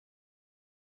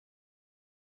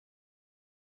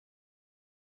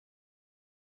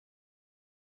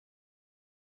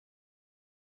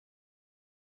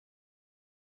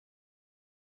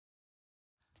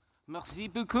Merci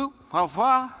beaucoup. Au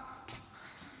revoir.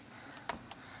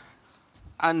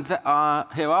 And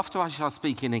hereafter I shall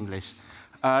speak in English.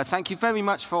 Thank you very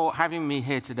much for having me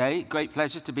here today. Great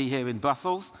pleasure to be here in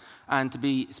Brussels and to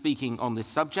be speaking on this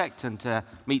subject and to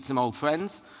meet some old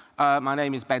friends. My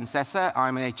name is Ben Sessa.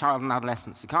 I'm a child and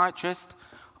adolescent psychiatrist.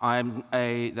 I'm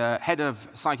the head of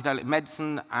psychedelic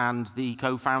medicine and the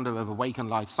co-founder of Awakn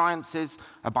Life Sciences,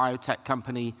 a biotech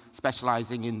company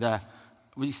specializing in the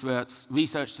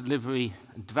research delivery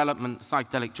and development of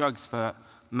psychedelic drugs for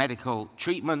medical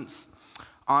treatments.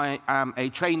 I am a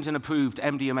trained and approved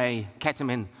MDMA,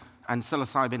 ketamine, and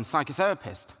psilocybin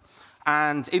psychotherapist.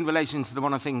 And in relation to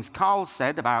one of the things Carl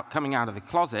said about coming out of the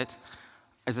closet,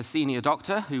 as a senior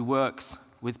doctor who works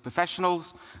with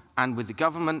professionals and with the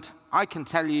government, I can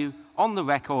tell you on the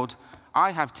record,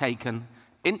 I have taken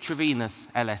intravenous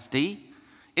LSD,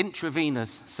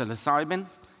 intravenous psilocybin,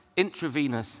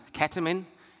 intravenous ketamine,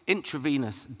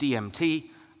 intravenous DMT,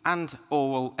 and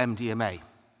oral MDMA.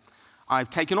 I've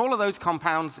taken all of those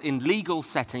compounds in legal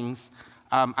settings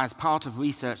as part of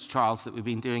research trials that we've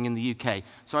been doing in the UK.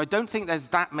 So I don't think there's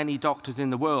that many doctors in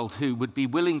the world who would be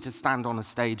willing to stand on a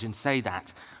stage and say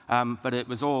that, but it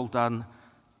was all done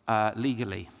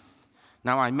legally.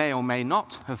 Now, I may or may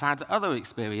not have had other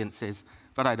experiences,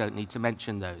 but I don't need to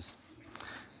mention those.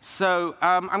 So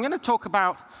I'm going to talk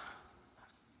about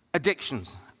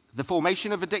addictions, the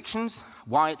formation of addictions,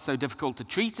 why it's so difficult to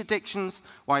treat addictions,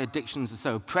 why addictions are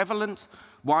so prevalent,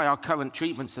 why our current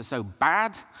treatments are so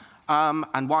bad,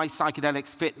 and why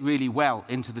psychedelics fit really well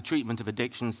into the treatment of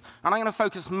addictions. And I'm going to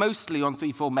focus mostly on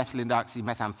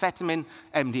 3,4-methylenedioxymethamphetamine,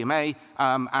 MDMA,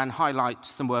 and highlight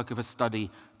some work of a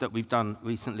study that we've done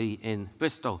recently in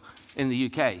Bristol in the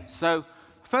UK. So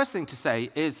first thing to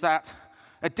say is that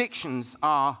addictions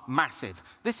are massive.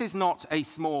 This is not a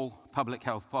small public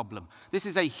health problem. This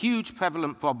is a huge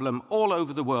prevalent problem all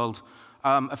over the world,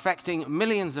 affecting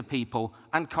millions of people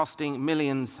and costing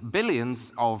millions,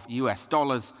 billions of US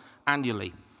dollars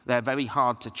annually. They're very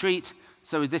hard to treat,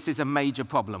 so this is a major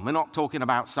problem. We're not talking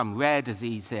about some rare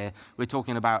disease here, we're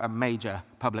talking about a major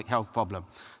public health problem.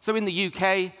 So in the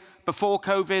UK, before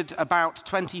COVID, about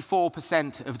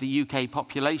 24% of the UK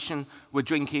population were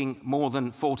drinking more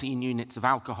than 14 units of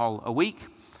alcohol a week,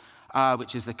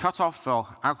 which is the cutoff for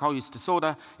alcohol use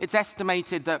disorder. It's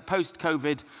estimated that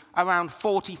post-COVID, around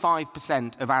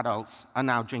 45% of adults are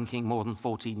now drinking more than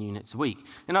 14 units a week.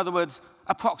 In other words,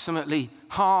 approximately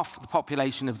half the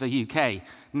population of the UK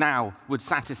now would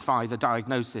satisfy the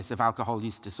diagnosis of alcohol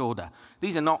use disorder.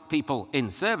 These are not people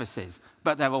in services,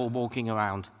 but they're all walking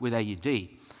around with AUD.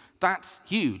 That's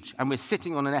huge, and we're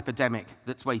sitting on an epidemic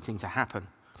that's waiting to happen.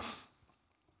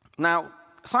 Now,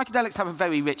 psychedelics have a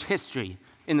very rich history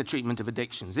in the treatment of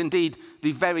addictions. Indeed,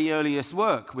 the very earliest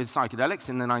work with psychedelics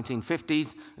in the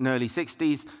 1950s and early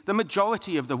 60s, the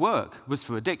majority of the work was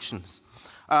for addictions.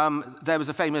 There was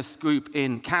a famous group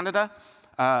in Canada,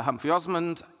 Humphrey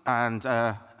Osmond and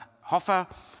Hoffa,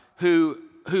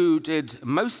 who did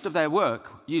most of their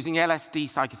work using LSD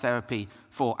psychotherapy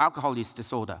for alcohol use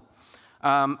disorder.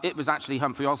 It was actually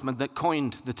Humphrey Osmond that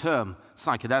coined the term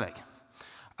psychedelic.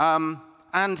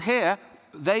 And here,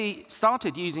 they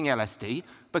started using LSD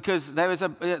because there's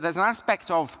an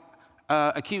aspect of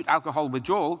acute alcohol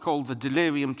withdrawal called the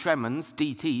delirium tremens,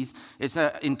 DTs. It's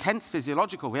an intense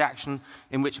physiological reaction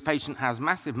in which a patient has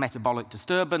massive metabolic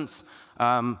disturbance,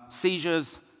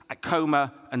 seizures, a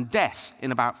coma, and death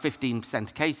in about 15%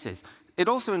 of cases. It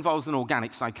also involves an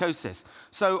organic psychosis.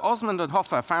 So Osmond and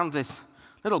Hoffa found this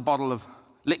little bottle of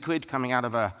liquid coming out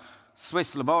of a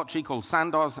Swiss laboratory called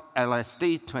Sandoz,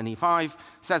 LSD 25,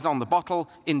 says on the bottle,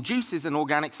 induces an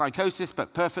organic psychosis,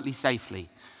 but perfectly safely.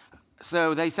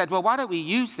 So they said, well, why don't we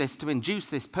use this to induce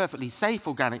this perfectly safe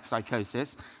organic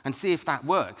psychosis and see if that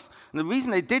works? And the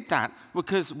reason they did that was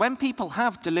because when people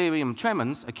have delirium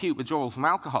tremens, acute withdrawal from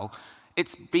alcohol,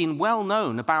 it's been well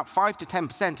known about 5 to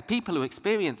 10% of people who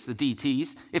experience the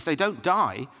DTs, if they don't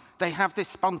die, they have this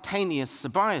spontaneous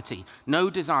sobriety, no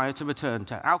desire to return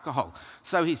to alcohol.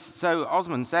 So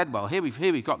Osmond said, well, here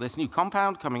we've got this new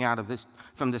compound coming out of this,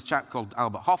 from this chap called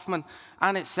Albert Hofmann,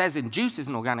 and it says induces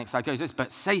an organic psychosis,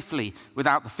 but safely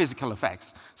without the physical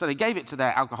effects. So they gave it to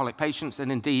their alcoholic patients,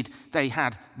 and indeed, they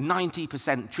had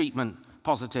 90% treatment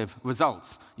positive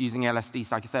results using LSD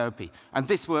psychotherapy. And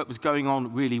this work was going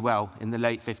on really well in the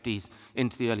late 50s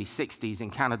into the early 60s in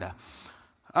Canada.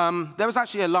 There was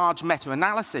actually a large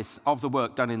meta-analysis of the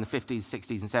work done in the 50s,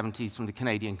 60s, and 70s from the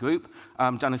Canadian group,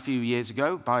 done a few years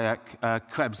ago by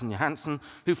Krebs and Johansson,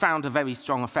 who found a very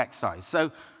strong effect size.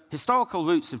 So historical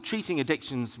routes of treating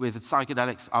addictions with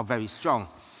psychedelics are very strong.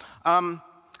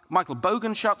 Michael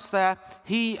Bogenschutz there,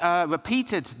 he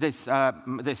repeated this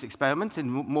experiment in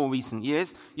more recent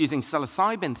years using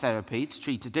psilocybin therapy to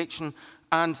treat addiction,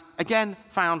 and again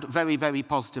found very, very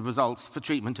positive results for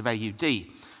treatment of AUD.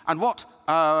 And what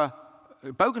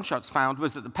Bogenschutz found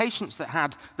was that the patients that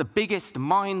had the biggest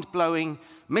mind-blowing,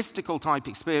 mystical type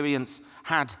experience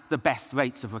had the best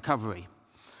rates of recovery.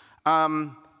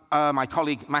 My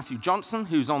colleague Matthew Johnson,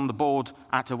 who's on the board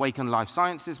at Awakn Life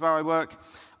Sciences where I work,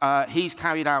 he's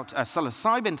carried out a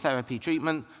psilocybin therapy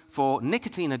treatment for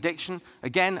nicotine addiction.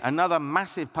 Again, another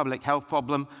massive public health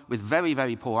problem with very,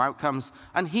 very poor outcomes.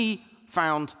 And he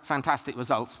found fantastic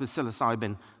results with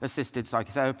psilocybin-assisted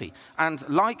psychotherapy. And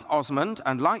like Osmond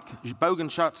and like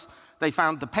Bogenschutz, they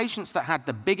found the patients that had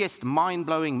the biggest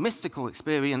mind-blowing mystical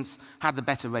experience had the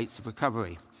better rates of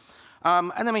recovery.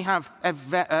 And then we have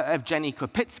Evgeny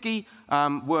Krupitsky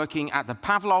working at the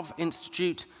Pavlov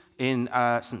Institute in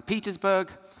St. Petersburg.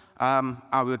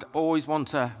 I would always want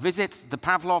to visit the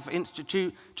Pavlov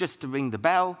Institute just to ring the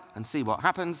bell and see what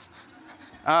happens.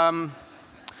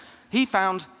 He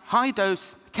found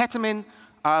high-dose ketamine,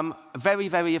 very,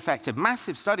 very effective.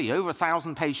 Massive study, over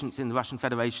 1,000 patients in the Russian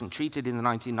Federation treated in the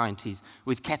 1990s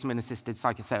with ketamine-assisted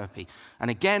psychotherapy.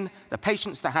 And again, the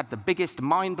patients that had the biggest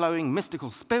mind-blowing, mystical,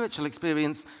 spiritual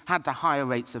experience had the higher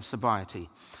rates of sobriety.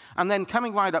 And then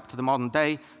coming right up to the modern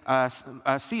day,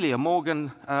 Celia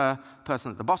Morgan,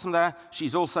 person at the bottom there,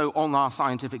 she's also on our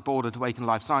scientific board at Awakn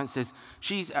Life Sciences.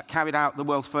 She's carried out the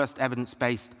world's first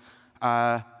evidence-based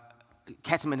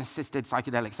ketamine-assisted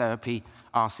psychedelic therapy,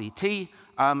 RCT,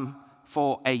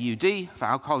 for AUD, for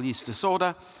alcohol use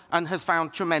disorder, and has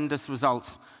found tremendous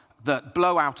results that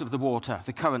blow out of the water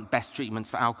the current best treatments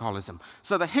for alcoholism.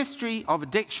 So the history of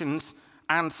addictions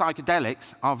and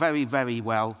psychedelics are very, very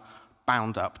well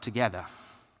bound up together.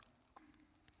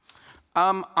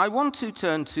 I want to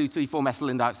turn to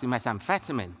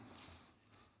 3,4-methylenedioxymethamphetamine.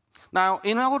 Now,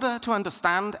 in order to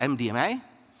understand MDMA,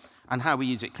 and how we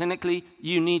use it clinically,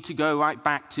 you need to go right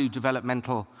back to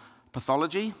developmental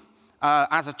pathology.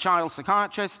 As a child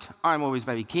psychiatrist, I'm always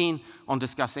very keen on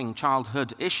discussing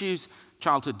childhood issues,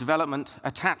 childhood development,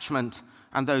 attachment,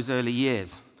 and those early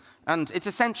years. And it's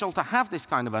essential to have this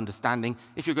kind of understanding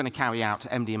if you're going to carry out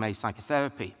MDMA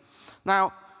psychotherapy.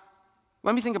 Now,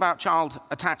 when we think about child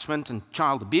attachment and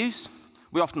child abuse,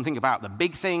 we often think about the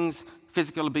big things: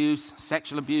 physical abuse,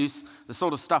 sexual abuse, the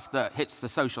sort of stuff that hits the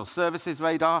social services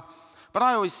radar. But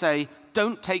I always say,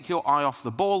 don't take your eye off the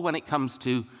ball when it comes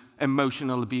to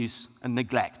emotional abuse and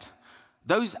neglect.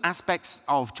 Those aspects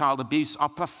of child abuse are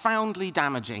profoundly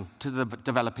damaging to the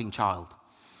developing child.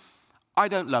 I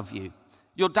don't love you.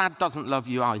 Your dad doesn't love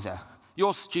you either.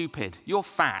 You're stupid. You're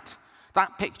fat.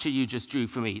 That picture you just drew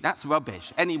for me, that's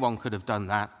rubbish. Anyone could have done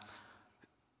that.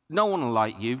 No one will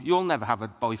like you. You'll never have a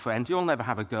boyfriend. You'll never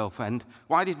have a girlfriend.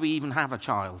 Why did we even have a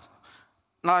child?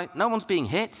 Like, no one's being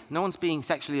hit. No one's being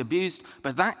sexually abused.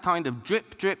 But that kind of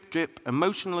drip, drip, drip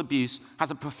emotional abuse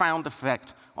has a profound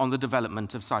effect on the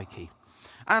development of psyche.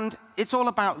 And it's all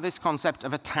about this concept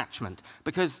of attachment,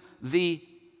 because the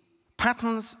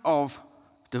patterns of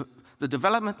the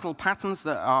developmental patterns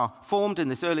that are formed in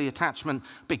this early attachment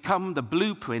become the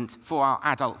blueprint for our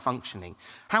adult functioning.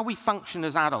 How we function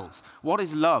as adults. What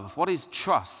is love? What is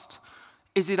trust?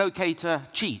 Is it okay to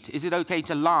cheat? Is it okay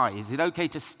to lie? Is it okay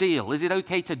to steal? Is it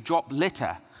okay to drop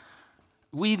litter?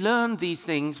 We learn these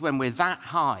things when we're that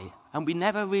high, and we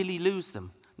never really lose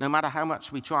them. No matter how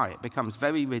much we try, it becomes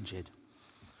very rigid.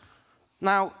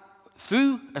 Now,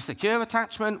 through a secure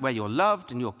attachment where you're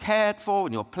loved and you're cared for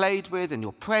and you're played with and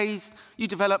you're praised, you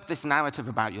develop this narrative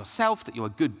about yourself, that you're a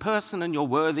good person and you're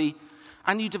worthy,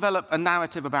 and you develop a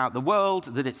narrative about the world,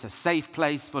 that it's a safe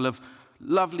place full of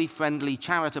lovely, friendly,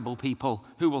 charitable people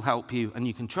who will help you and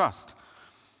you can trust.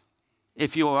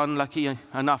 If you're unlucky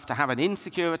enough to have an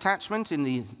insecure attachment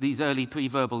in these early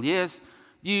pre-verbal years,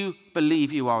 you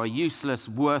believe you are a useless,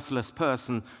 worthless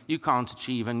person, you can't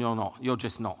achieve, and you're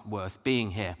just not worth being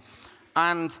here.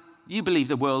 And you believe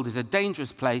the world is a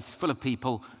dangerous place full of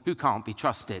people who can't be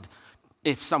trusted.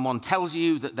 If someone tells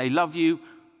you that they love you,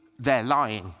 they're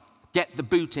lying. Get the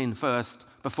boot in first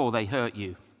before they hurt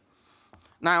you.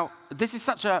 Now, this is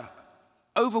such an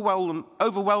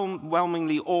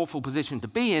overwhelmingly awful position to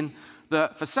be in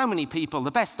that for so many people,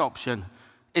 the best option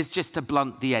is just to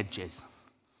blunt the edges.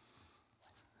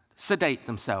 Sedate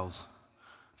themselves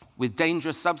with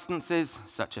dangerous substances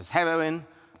such as heroin,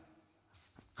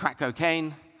 crack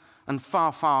cocaine, and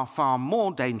far, far, far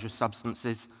more dangerous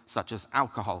substances such as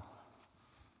alcohol.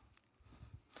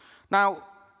 Now,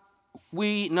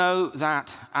 we know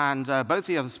that, and both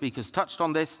the other speakers touched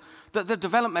on this, that the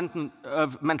development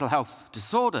of mental health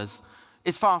disorders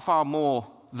is far, far more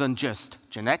than just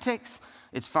genetics.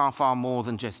 It's far, far more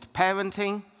than just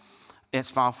parenting. It's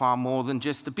far, far more than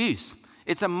just abuse.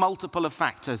 It's a multiple of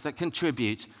factors that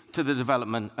contribute to the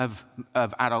development of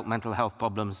adult mental health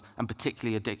problems, and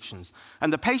particularly addictions.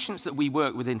 And the patients that we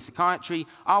work with in psychiatry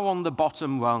are on the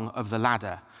bottom rung of the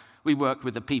ladder. We work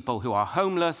with the people who are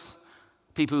homeless,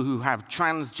 people who have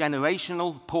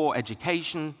transgenerational poor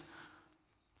education,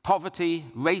 poverty,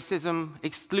 racism,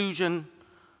 exclusion,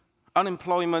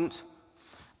 unemployment,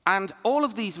 and all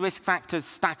of these risk factors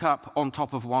stack up on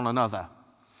top of one another.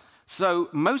 So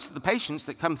most of the patients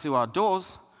that come through our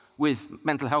doors with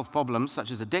mental health problems,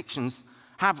 such as addictions,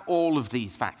 have all of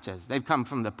these factors. They've come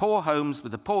from the poor homes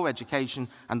with the poor education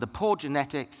and the poor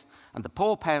genetics and the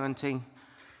poor parenting,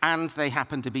 and they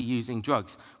happen to be using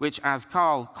drugs, which, as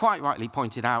Carl quite rightly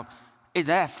pointed out,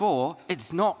 therefore,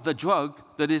 it's not the drug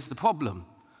that is the problem.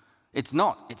 It's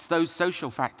not. It's those social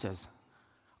factors.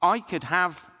 I could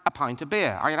have a pint of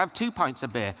beer. I could have 2 pints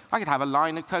of beer. I could have a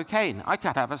line of cocaine. I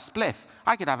could have a spliff.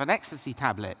 I could have an ecstasy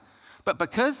tablet. But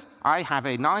because I have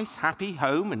a nice, happy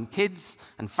home and kids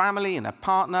and family and a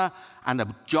partner and a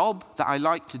job that I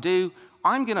like to do,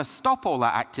 I'm going to stop all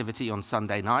that activity on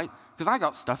Sunday night because I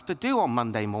got stuff to do on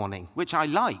Monday morning, which I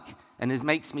like, and it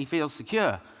makes me feel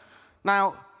secure.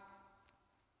 Now,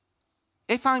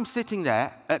 if I'm sitting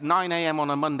there at 9 a.m. on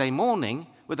a Monday morning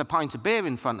with a pint of beer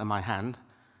in front of my hand,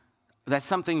 there's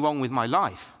something wrong with my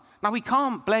life. Now, we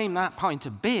can't blame that pint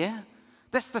of beer.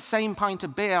 That's the same pint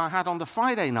of beer I had on the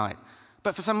Friday night.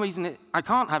 But for some reason, I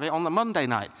can't have it on the Monday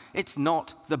night. It's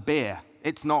not the beer.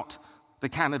 It's not the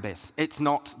cannabis. It's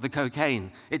not the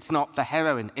cocaine. It's not the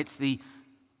heroin. It's the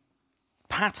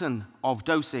pattern of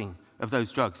dosing of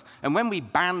those drugs. And when we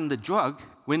ban the drug,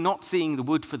 we're not seeing the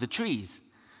wood for the trees.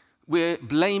 We're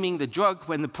blaming the drug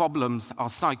when the problems are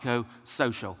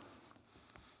psychosocial.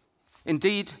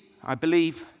 Indeed, I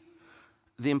believe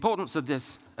the importance of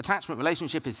this attachment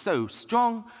relationship is so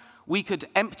strong, we could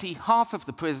empty half of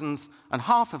the prisons and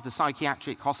half of the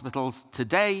psychiatric hospitals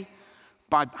today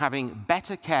by having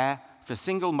better care for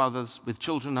single mothers with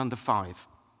children under 5.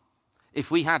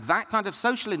 If we had that kind of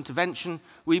social intervention,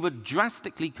 we would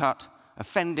drastically cut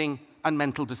offending and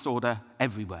mental disorder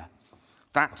everywhere.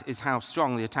 That is how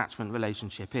strong the attachment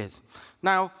relationship is.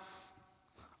 Now,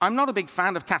 I'm not a big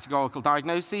fan of categorical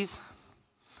diagnoses.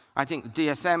 I think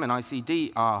DSM and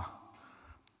ICD are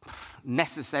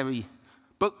necessary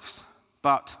books,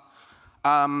 but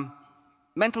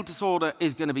mental disorder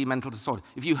is going to be mental disorder.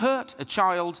 If you hurt a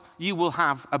child, you will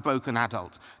have a broken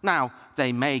adult. Now,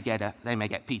 they may get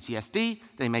PTSD,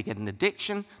 they may get an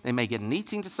addiction, they may get an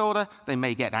eating disorder, they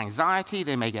may get anxiety,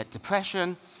 they may get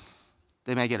depression,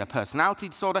 they may get a personality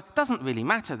disorder. It doesn't really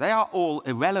matter. They are all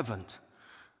irrelevant.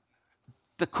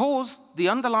 The cause, the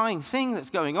underlying thing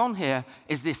that's going on here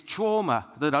is this trauma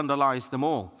that underlies them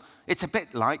all. It's a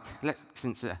bit like,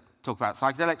 since talk about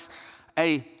psychedelics,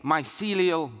 a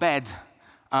mycelial bed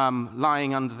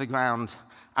lying under the ground,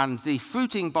 and the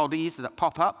fruiting bodies that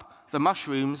pop up, the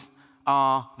mushrooms,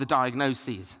 are the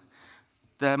diagnoses.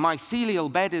 The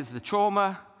mycelial bed is the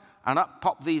trauma, and up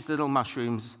pop these little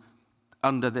mushrooms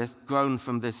grown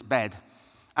from this bed.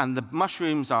 And the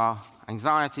mushrooms are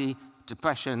anxiety,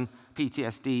 depression,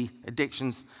 PTSD,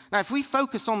 addictions. Now, if we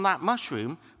focus on that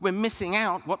mushroom, we're missing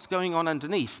out what's going on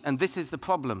underneath, and this is the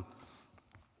problem.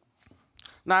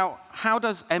 Now, how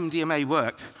does MDMA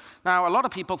work? Now, a lot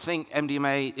of people think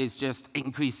MDMA is just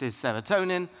increases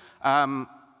serotonin.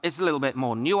 It's a little bit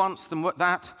more nuanced than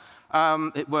that.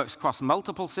 It works across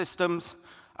multiple systems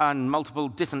and multiple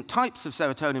different types of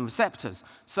serotonin receptors.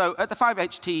 So at the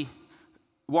 5-HT1A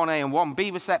and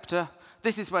 1B receptor,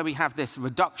 this is where we have this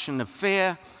reduction of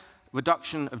fear,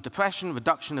 reduction of depression,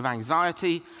 reduction of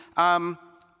anxiety, and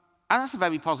that's a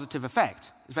very positive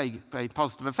effect. It's a very, very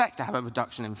positive effect to have a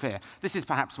reduction in fear. This is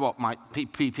perhaps what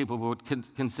people would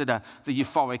consider the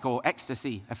euphoric or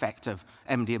ecstasy effect of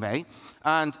MDMA,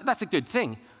 and that's a good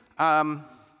thing.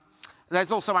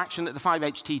 There's also action at the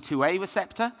 5-HT2A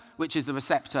receptor, which is the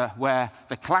receptor where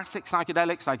the classic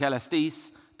psychedelics like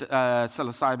LSD,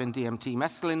 psilocybin, DMT,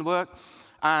 mescaline work,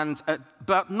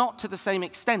 but not to the same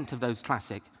extent of those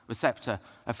classic receptor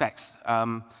effects.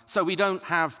 So we don't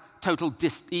have total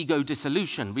ego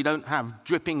dissolution. We don't have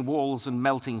dripping walls and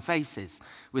melting faces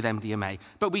with MDMA.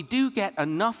 But we do get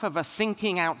enough of a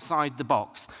thinking outside the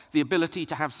box, the ability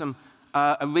to have some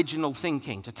original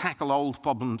thinking, to tackle old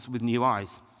problems with new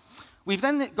eyes. We've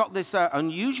then got this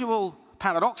unusual,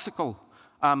 paradoxical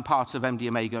part of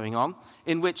MDMA going on,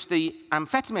 in which the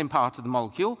amphetamine part of the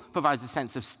molecule provides a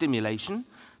sense of stimulation.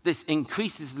 This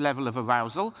increases the level of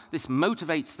arousal. This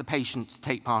motivates the patient to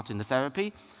take part in the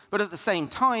therapy. But at the same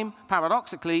time,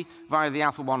 paradoxically, via the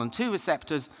alpha-1 and 2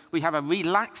 receptors, we have a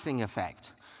relaxing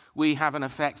effect. We have an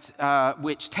effect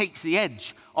which takes the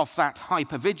edge off that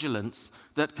hypervigilance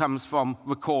that comes from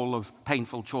recall of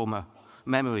painful trauma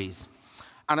memories.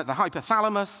 And at the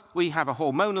hypothalamus, we have a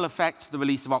hormonal effect, the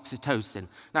release of oxytocin.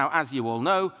 Now, as you all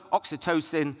know,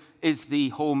 oxytocin is the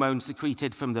hormone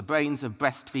secreted from the brains of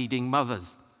breastfeeding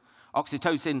mothers.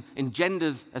 Oxytocin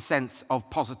engenders a sense of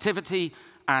positivity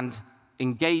and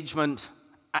engagement,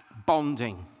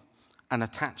 bonding, and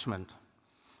attachment.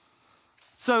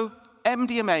 So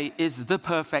MDMA is the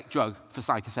perfect drug for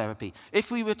psychotherapy.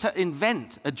 If we were to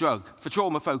invent a drug for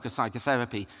trauma-focused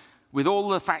psychotherapy, with all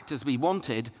the factors we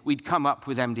wanted, we'd come up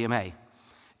with MDMA.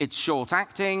 It's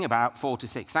short-acting, about 4 to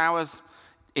 6 hours.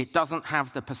 It doesn't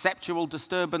have the perceptual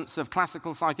disturbance of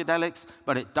classical psychedelics,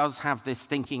 but it does have this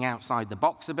thinking outside the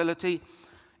box ability.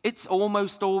 It's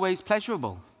almost always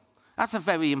pleasurable. That's a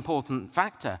very important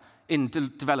factor in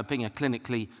developing a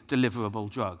clinically deliverable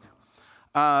drug.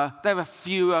 There are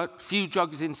few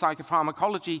drugs in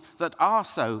psychopharmacology that are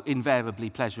so invariably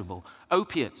pleasurable,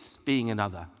 opiates being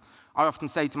another. I often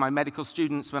say to my medical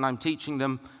students when I'm teaching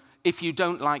them, if you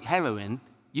don't like heroin,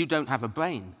 you don't have a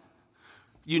brain.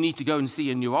 You need to go and see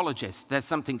a neurologist. There's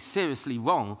something seriously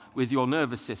wrong with your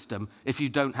nervous system if you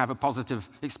don't have a positive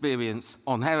experience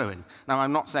on heroin. Now,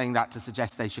 I'm not saying that to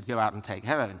suggest they should go out and take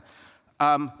heroin.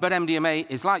 But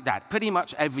MDMA is like that. Pretty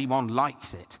much everyone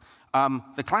likes it.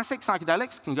 The classic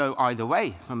psychedelics can go either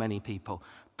way for many people.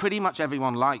 Pretty much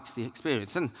everyone likes the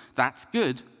experience, and that's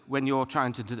good when you're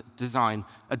trying to design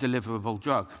a deliverable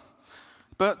drug.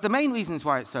 But the main reasons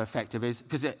why it's so effective is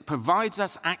because it provides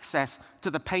us access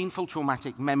to the painful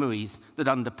traumatic memories that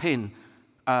underpin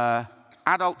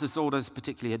adult disorders,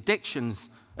 particularly addictions,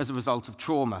 as a result of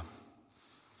trauma.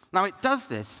 Now, it does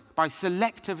this by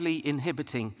selectively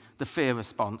inhibiting the fear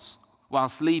response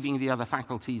whilst leaving the other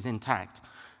faculties intact.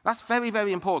 That's very,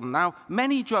 very important. Now,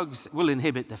 many drugs will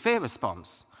inhibit the fear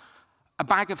response. A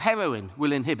bag of heroin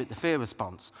will inhibit the fear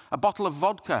response. A bottle of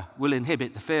vodka will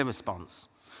inhibit the fear response.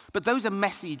 But those are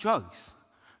messy drugs.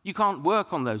 You can't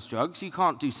work on those drugs. You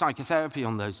can't do psychotherapy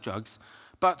on those drugs.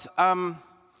 But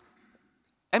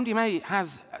MDMA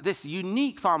has this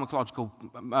unique pharmacological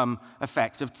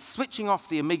effect of switching off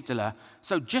the amygdala,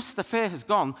 so just the fear has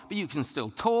gone, but you can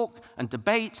still talk and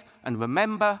debate and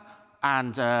remember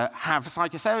and have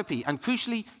psychotherapy. And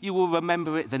crucially, you will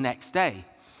remember it the next day.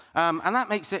 And that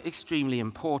makes it extremely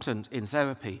important in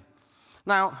therapy.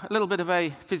 Now, a little bit of a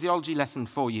physiology lesson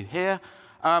for you here.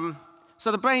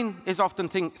 So the brain is often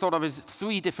thought of as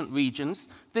 3 different regions.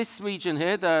 This region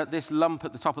here, this lump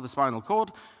at the top of the spinal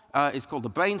cord, is called the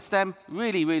brainstem.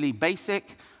 Really, really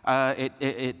basic.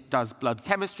 It does blood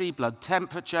chemistry, blood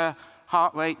temperature,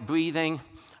 heart rate, breathing.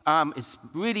 It's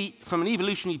really, from an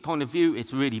evolutionary point of view,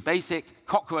 it's really basic.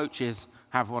 Cockroaches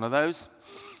have one of those.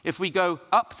 If we go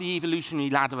up the evolutionary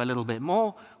ladder a little bit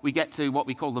more, we get to what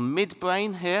we call the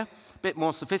midbrain here. A bit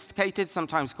more sophisticated,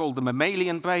 sometimes called the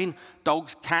mammalian brain.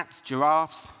 Dogs, cats,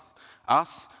 giraffes,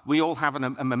 us. We all have a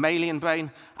mammalian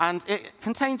brain. And it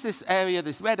contains this area,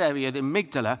 this red area, the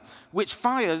amygdala, which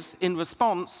fires in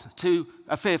response to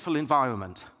a fearful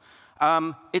environment.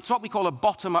 It's what we call a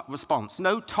bottom-up response.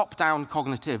 No top-down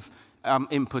cognitive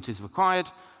input is required.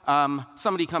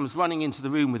 Somebody comes running into the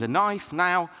room with a knife.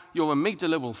 Now, your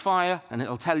amygdala will fire, and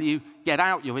it'll tell you, get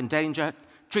out, you're in danger.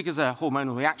 Triggers a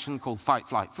hormonal reaction called fight,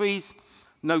 flight, freeze.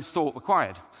 No thought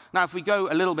required. Now, if we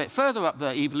go a little bit further up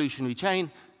the evolutionary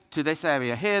chain to this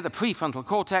area here, the prefrontal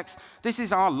cortex, this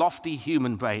is our lofty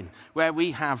human brain, where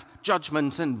we have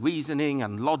judgment and reasoning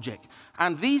and logic.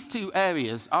 And these 2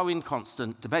 areas are in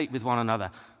constant debate with one another.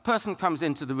 Person comes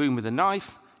into the room with a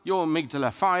knife, your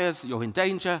amygdala fires, you're in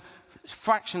danger.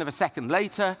 Fraction of a second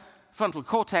later, frontal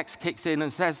cortex kicks in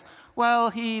and says, well,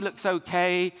 he looks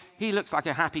okay, he looks like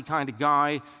a happy kind of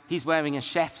guy, he's wearing a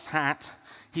chef's hat,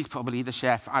 he's probably the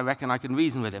chef, I reckon I can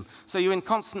reason with him. So you're in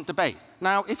constant debate.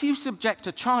 Now, if you subject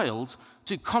a child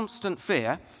to constant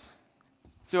fear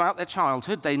throughout their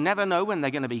childhood, they never know when they're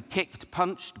going to be kicked,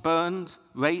 punched, burned,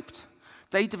 raped.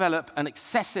 They develop an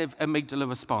excessive amygdala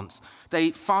response.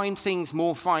 They find things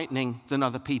more frightening than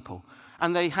other people.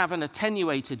 And they have an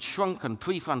attenuated, shrunken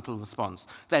prefrontal response.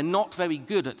 They're not very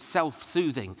good at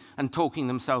self-soothing and talking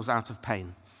themselves out of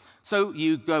pain. So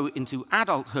you go into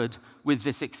adulthood with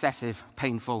this excessive,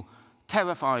 painful,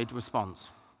 terrified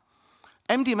response.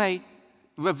 MDMA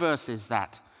reverses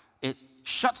that. It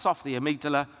shuts off the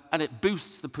amygdala and it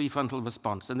boosts the prefrontal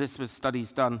response. And this was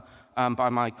studies done by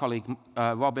my colleague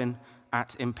Robin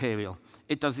at Imperial.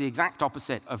 It does the exact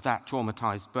opposite of that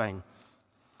traumatized brain.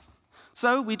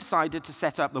 So we decided to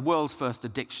set up the world's first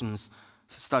addictions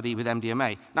study with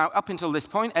MDMA. Now, up until this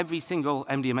point, every single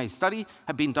MDMA study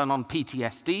had been done on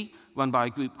PTSD, run by a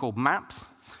group called MAPS.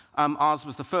 Ours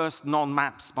was the first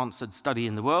non-MAPS sponsored study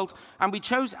in the world, and we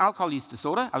chose alcohol use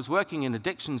disorder. I was working in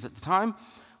addictions at the time.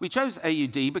 We chose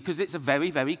AUD because it's a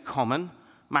very, very common,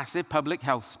 massive public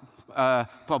health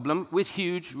problem with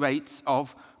huge rates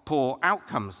of poor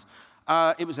outcomes.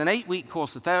 It was an 8-week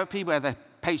course of therapy where the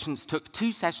patients took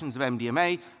 2 sessions of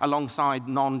MDMA alongside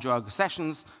non-drug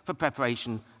sessions for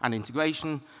preparation and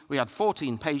integration. We had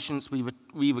 14 patients.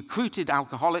 We recruited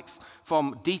alcoholics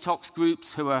from detox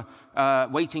groups who were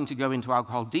waiting to go into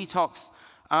alcohol detox.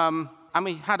 And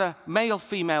we had a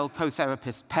male-female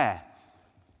co-therapist pair.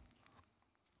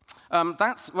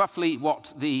 That's roughly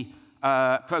what the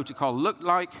protocol looked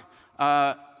like.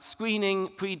 Screening,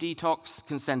 pre-detox,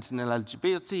 consent and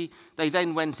eligibility. They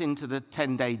then went into the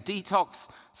 10-day detox,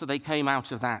 so they came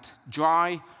out of that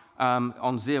dry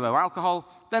on 0 alcohol.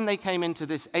 Then they came into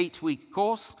this 8-week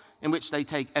course in which they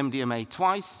take MDMA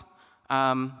twice,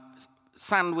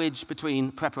 sandwiched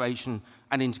between preparation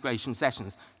and integration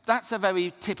sessions. That's a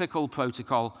very typical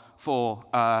protocol for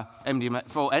MDMA,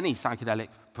 for any psychedelic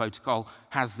protocol,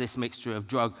 has this mixture of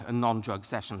drug and non-drug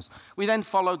sessions. We then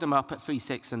followed them up at 3,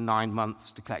 6, and 9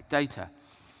 months to collect data.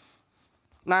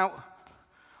 Now,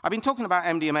 I've been talking about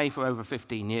MDMA for over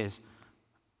 15 years,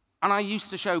 and I used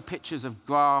to show pictures of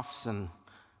graphs and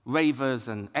ravers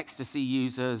and ecstasy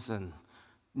users and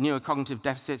neurocognitive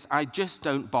deficits. I just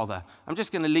don't bother. I'm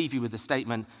just going to leave you with a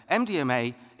statement.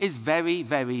 MDMA is very,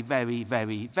 very, very,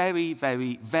 very, very,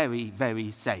 very, very,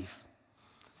 very safe.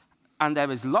 And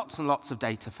there is lots and lots of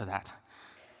data for that.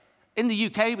 In the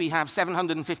UK, we have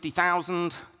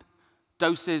 750,000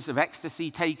 doses of ecstasy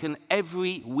taken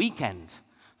every weekend.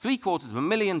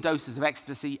 750,000 doses of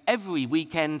ecstasy every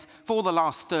weekend for the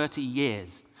last 30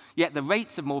 years. Yet the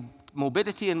rates of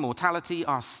morbidity and mortality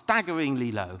are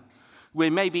staggeringly low. We're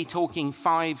maybe talking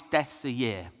 5 deaths a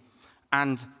year.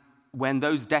 And when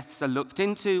those deaths are looked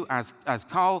into, as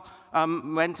Carl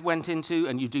went into,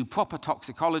 and you do proper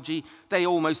toxicology, they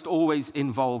almost always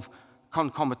involve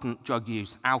concomitant drug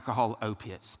use, alcohol,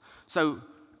 opiates. So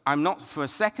I'm not for a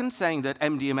second saying that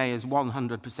MDMA is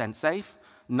 100% safe.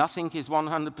 Nothing is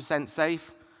 100%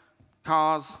 safe.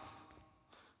 Cars,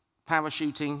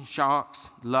 parachuting,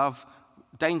 sharks, love,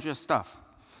 dangerous stuff.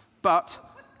 But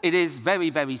it is very,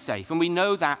 very safe, and we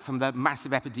know that from the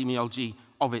massive epidemiology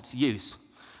of its use.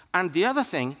 And the other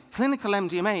thing, clinical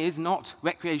MDMA is not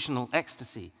recreational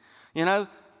ecstasy. You know,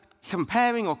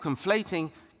 comparing or conflating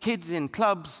kids in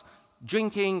clubs,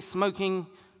 drinking, smoking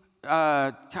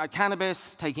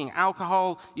cannabis, taking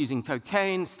alcohol, using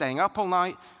cocaine, staying up all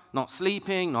night, not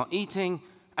sleeping, not eating,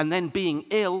 and then being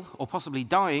ill or possibly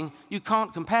dying, you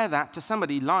can't compare that to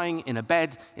somebody lying in a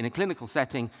bed in a clinical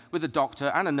setting with a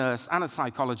doctor and a nurse and a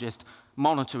psychologist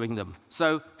monitoring them.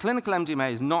 So clinical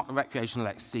MDMA is not a recreational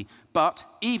ecstasy, but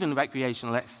even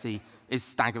recreational ecstasy is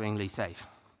staggeringly safe.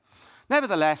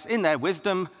 Nevertheless, in their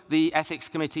wisdom, the ethics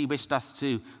committee wished us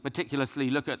to meticulously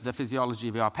look at the physiology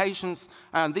of our patients,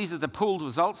 and these are the pooled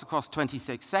results across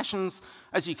 26 sessions.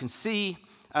 As you can see,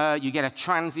 you get a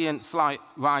transient slight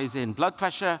rise in blood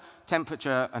pressure,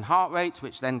 temperature, and heart rate,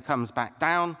 which then comes back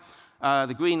down.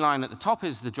 The green line at the top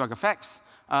is the drug effects.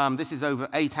 This is over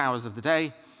 8 hours of the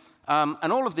day.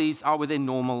 And all of these are within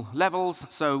normal levels,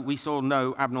 so we saw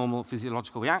no abnormal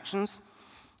physiological reactions.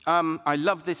 I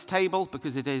love this table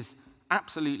because it is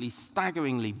absolutely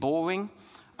staggeringly boring,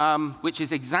 which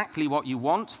is exactly what you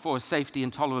want for a safety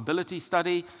and tolerability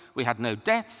study. We had no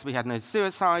deaths, we had no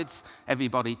suicides,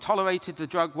 everybody tolerated the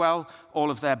drug well,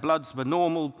 all of their bloods were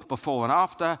normal before and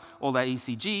after, all their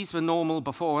ECGs were normal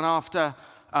before and after.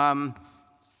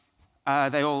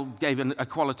 They all gave a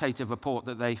qualitative report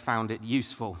that they found it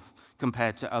useful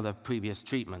compared to other previous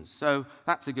treatments. So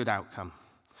that's a good outcome.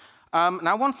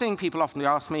 Now, one thing people often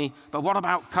ask me, but what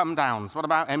about come-downs? What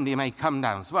about MDMA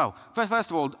come-downs? Well,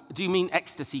 first of all, do you mean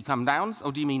ecstasy come-downs,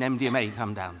 or do you mean MDMA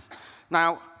come-downs?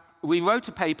 Now, we wrote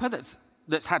a paper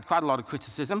that's had quite a lot of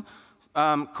criticism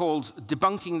called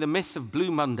Debunking the Myth of Blue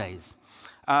Mondays.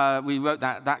 We wrote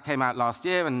that came out last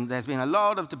year, and there's been a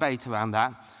lot of debate around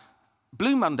that.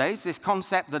 Blue Mondays, this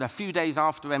concept that a few days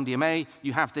after MDMA,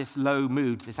 you have this low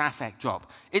mood, this affect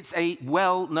drop. It's a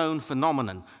well-known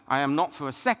phenomenon. I am not for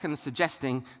a second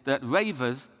suggesting that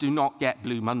ravers do not get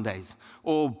Blue Mondays,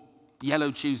 or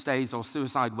Yellow Tuesdays, or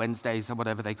Suicide Wednesdays, or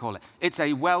whatever they call it. It's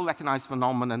a well-recognized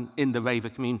phenomenon in the raver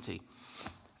community,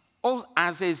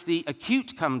 as is the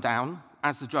acute come-down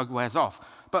as the drug wears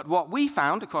off. But what we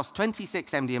found across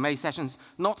 26 MDMA sessions,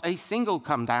 not a single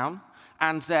come-down,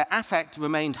 and their affect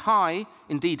remained high,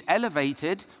 indeed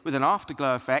elevated, with an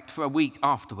afterglow effect for a week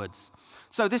afterwards.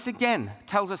 So this again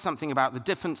tells us something about the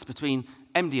difference between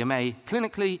MDMA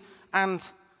clinically and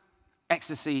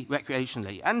ecstasy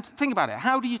recreationally. And think about it,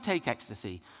 how do you take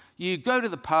ecstasy? You go to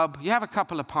the pub, you have a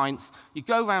couple of pints, you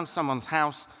go round someone's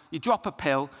house, you drop a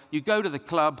pill, you go to the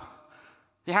club,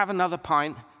 you have another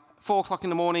pint, 4 o'clock in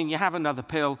the morning, you have another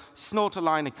pill, snort a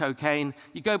line of cocaine,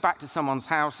 you go back to someone's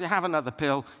house, you have another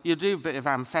pill, you do a bit of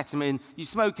amphetamine, you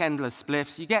smoke endless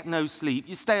spliffs, you get no sleep,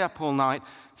 you stay up all night.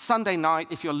 Sunday night,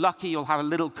 if you're lucky, you'll have a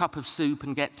little cup of soup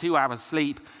and get 2 hours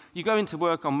sleep. You go into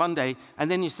work on Monday, and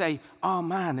then you say, oh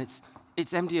man, it's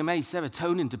MDMA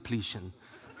serotonin depletion.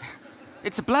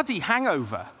 It's a bloody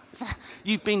hangover.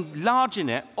 You've been larging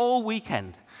it all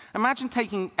weekend. Imagine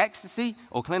taking ecstasy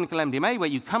or clinical MDMA where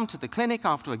you come to the clinic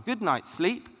after a good night's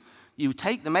sleep, you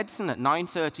take the medicine at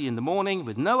 9:30 in the morning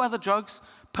with no other drugs,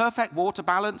 perfect water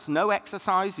balance, no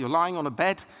exercise, you're lying on a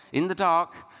bed in the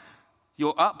dark,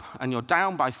 you're up and you're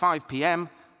down by 5 p.m.,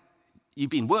 you've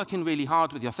been working really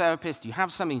hard with your therapist, you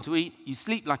have something to eat, you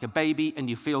sleep like a baby, and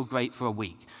you feel great for a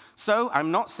week. So I'm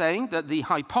not saying that the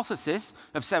hypothesis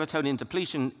of serotonin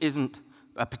depletion isn't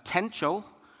a potential.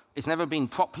 It's never been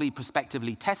properly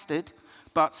prospectively tested,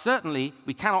 but certainly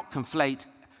we cannot conflate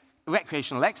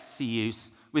recreational ecstasy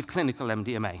use with clinical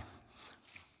MDMA.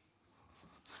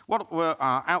 What were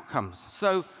our outcomes?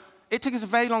 So it took us a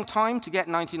very long time to get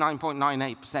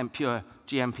 99.98% pure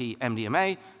GMP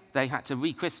MDMA. They had to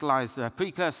recrystallize the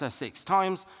precursor 6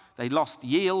 times. They lost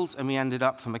yield, and we ended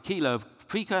up from a kilo of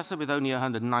precursor with only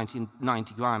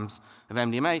 190 grams of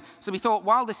MDMA. So we thought,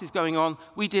 while this is going on,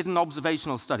 we did an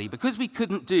observational study. Because we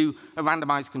couldn't do a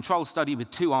randomized control study with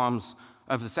 2 arms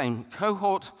of the same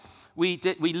cohort, we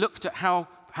looked at how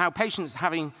patients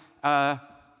having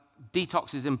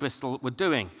detoxes in Bristol were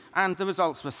doing. And the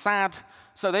results were sad.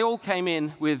 So they all came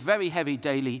in with very heavy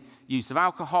daily use of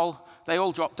alcohol. They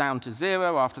all dropped down to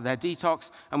 0 after their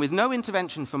detox, and with no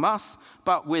intervention from us,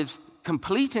 but with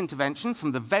complete intervention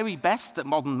from the very best that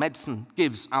modern medicine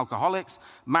gives alcoholics,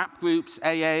 MAP groups,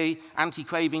 AA,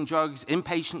 anti-craving drugs,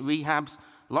 inpatient rehabs,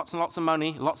 lots and lots of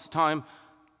money, lots of time.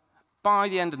 By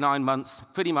the end of 9 months,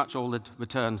 pretty much all had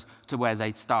returned to where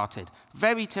they'd started.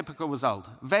 Very typical result.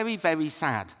 Very, very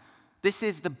sad. This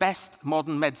is the best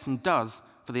modern medicine does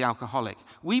for the alcoholic.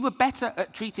 We were better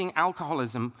at treating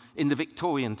alcoholism in the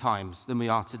Victorian times than we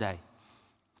are today.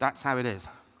 That's how it is.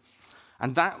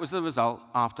 And that was the result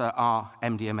after our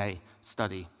MDMA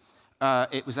study.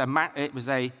 It was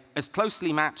as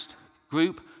closely matched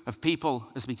group of people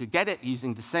as we could get it,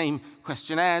 using the same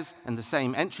questionnaires and the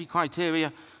same entry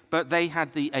criteria, but they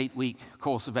had the 8-week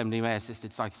course of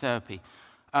MDMA-assisted psychotherapy.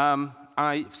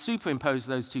 I superimposed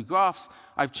those 2 graphs.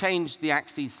 I've changed the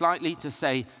axes slightly to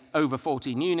say over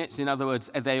 14 units. In other words,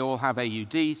 they all have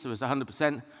AUD, so it's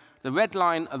 100%. The red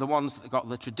line are the ones that got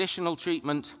the traditional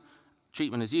treatment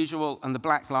as usual, and the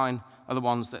black line are the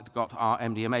ones that got our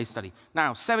MDMA study.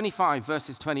 Now, 75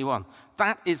 versus 21.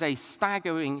 That is a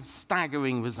staggering,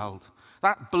 staggering result.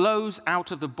 That blows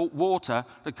out of the water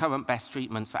the current best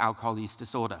treatments for alcohol use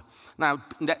disorder. Now,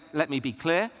 let me be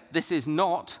clear, this is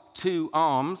not 2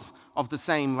 arms of the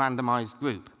same randomized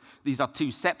group. These are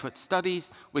 2 separate studies.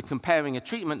 We're comparing a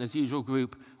treatment as usual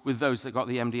group with those that got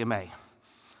the MDMA,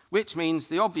 which means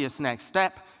the obvious next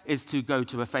step is to go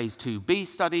to a phase 2b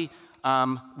study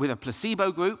with a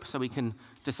placebo group, so we can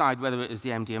decide whether it is the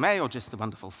MDMA or just the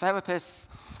wonderful therapists,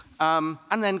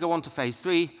 and then go on to phase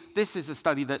 3. This is a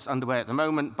study that's underway at the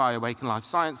moment by Awakn Life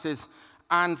Sciences,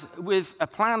 and with a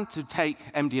plan to take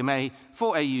MDMA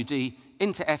for AUD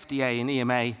into FDA and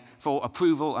EMA for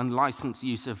approval and license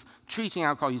use of treating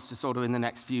alcohol use disorder in the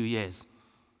next few years.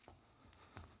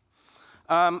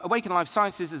 Awakn Life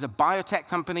Sciences is a biotech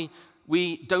company.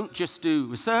 We don't just do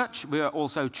research, we're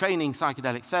also training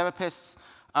psychedelic therapists,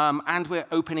 and we're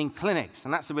opening clinics.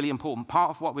 And that's a really important part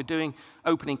of what we're doing,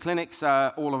 opening clinics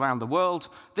all around the world.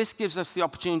 This gives us the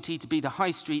opportunity to be the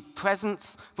high street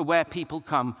presence for where people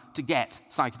come to get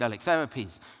psychedelic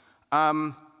therapies.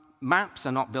 MAPS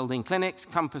are not building clinics,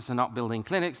 Compass are not building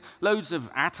clinics, loads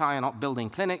of ATI are not building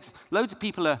clinics, loads of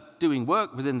people are doing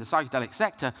work within the psychedelic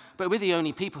sector, but we're the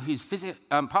only people who's,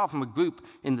 apart from a group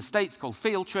in the States called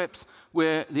Field Trips,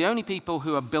 we're the only people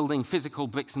who are building physical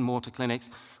bricks and mortar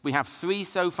clinics. We have 3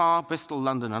 so far, Bristol,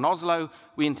 London, and Oslo.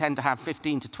 We intend to have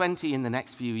 15 to 20 in the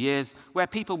next few years, where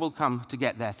people will come to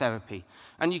get their therapy.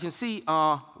 And you can see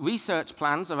our research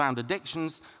plans around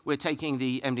addictions. We're taking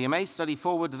the MDMA study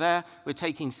forward there. We're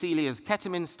taking Celia's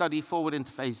ketamine study forward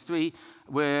into phase 3.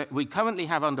 We currently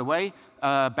have underway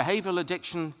behavioral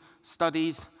addiction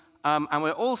studies, and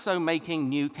we're also making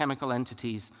new chemical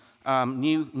entities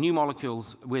new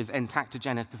molecules with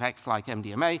entactogenic effects like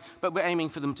MDMA, but we're aiming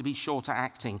for them to be shorter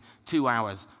acting, 2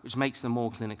 hours, which makes them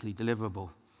more clinically deliverable.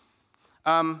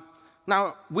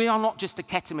 Now, we are not just a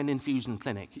ketamine infusion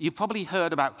clinic. You've probably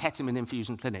heard about ketamine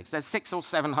infusion clinics. There's 600 or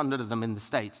 700 of them in the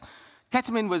States.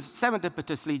 Ketamine was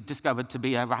serendipitously discovered to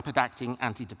be a rapid-acting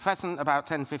antidepressant about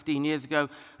 10, 15 years ago. And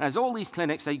there's all these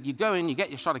clinics, you go in, you get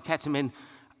your shot of ketamine,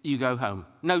 you go home.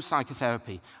 No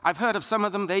psychotherapy. I've heard of some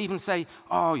of them, they even say,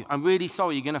 oh, I'm really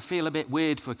sorry, you're going to feel a bit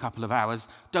weird for a couple of hours.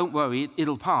 Don't worry,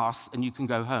 it'll pass and you can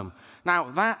go home. Now,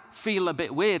 that feel a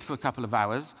bit weird for a couple of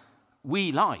hours,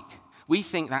 we like. We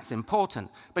think that's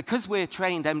important. Because we're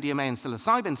trained MDMA and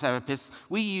psilocybin therapists,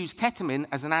 we use ketamine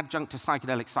as an adjunct to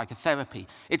psychedelic psychotherapy.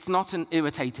 It's not an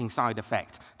irritating side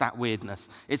effect, that weirdness.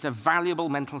 It's a valuable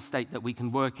mental state that we can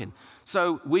work in.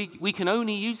 So we can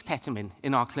only use ketamine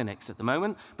in our clinics at the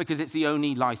moment because it's the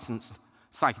only licensed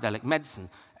psychedelic medicine.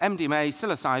 MDMA,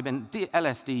 psilocybin,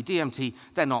 LSD, DMT,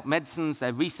 they're not medicines,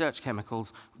 they're research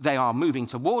chemicals. They are moving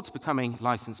towards becoming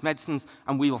licensed medicines,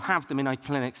 and we will have them in our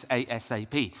clinics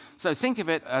ASAP. So think of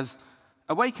it as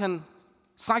Awakn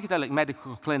psychedelic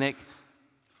medical clinic,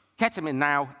 ketamine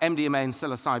now, MDMA and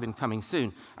psilocybin coming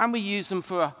soon. And we use them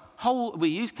for we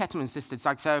use ketamine-assisted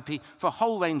psychotherapy for a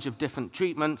whole range of different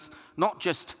treatments, not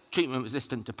just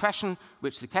treatment-resistant depression,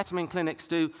 which the ketamine clinics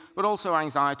do, but also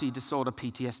anxiety disorder,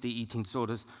 PTSD, eating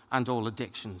disorders, and all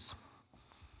addictions.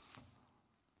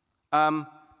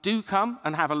 Do come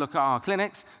and have a look at our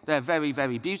clinics. They're very,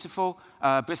 very beautiful.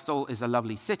 Bristol is a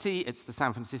lovely city. It's the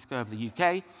San Francisco of the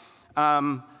UK.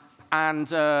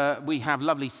 And we have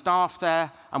lovely staff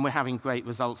there, and we're having great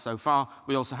results so far.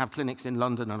 We also have clinics in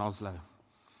London and Oslo.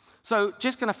 So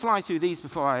just going to fly through these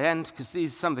before I end, because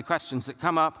these are some of the questions that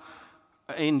come up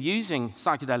in using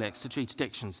psychedelics to treat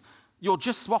addictions. You're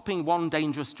just swapping one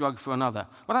dangerous drug for another.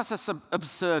 Well, that's an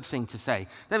absurd thing to say.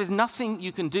 There is nothing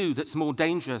you can do that's more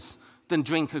dangerous than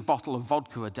drink a bottle of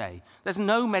vodka a day. There's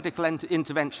no medical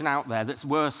intervention out there that's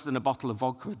worse than a bottle of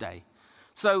vodka a day.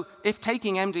 So if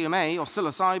taking MDMA or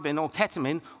psilocybin or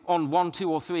ketamine on 1,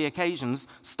 2, or 3 occasions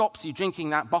stops you drinking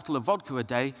that bottle of vodka a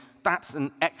day, that's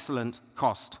an excellent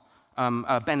cost.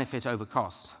 Benefit over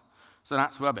cost. So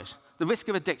that's rubbish. The risk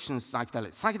of addiction is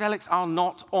psychedelics. Psychedelics are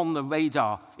not on the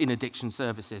radar in addiction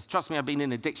services. Trust me, I've been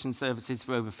in addiction services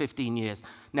for over 15 years.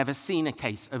 Never seen a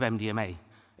case of MDMA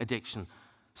addiction.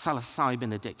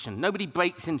 Psilocybin addiction. Nobody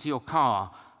breaks into your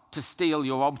car to steal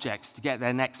your objects to get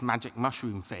their next magic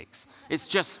mushroom fix. It's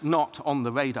just not on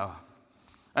the radar.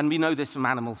 And we know this from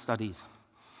animal studies.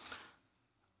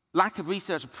 Lack of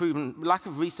research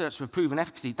for proven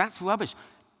efficacy, that's rubbish.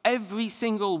 Every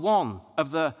single one of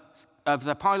the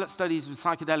pilot studies with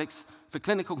psychedelics for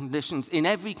clinical conditions, in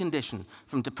every condition,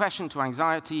 from depression to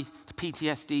anxiety to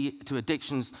PTSD to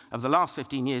addictions of the last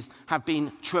 15 years, have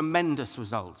been tremendous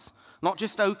results. Not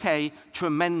just okay,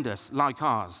 tremendous, like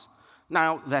ours.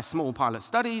 Now, they're small pilot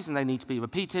studies and they need to be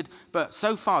repeated, but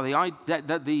so far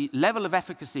the level of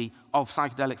efficacy of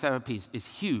psychedelic therapies is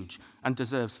huge and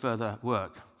deserves further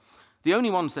work. The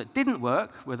only ones that didn't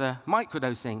work were the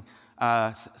microdosing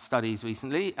studies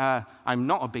recently. I'm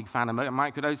not a big fan of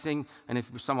microdosing, and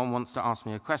if someone wants to ask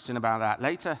me a question about that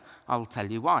later, I'll tell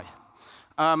you why.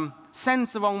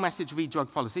 Sends the wrong message, read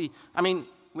drug policy. I mean,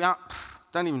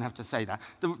 don't even have to say that.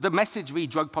 The message, read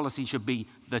drug policy should be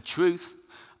the truth.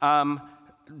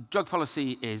 Drug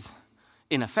policy is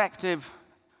ineffective,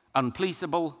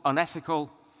 unpoliceable,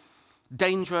 unethical,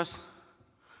 dangerous,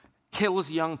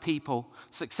 kills young people.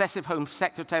 Successive Home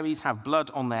Secretaries have blood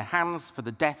on their hands for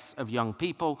the deaths of young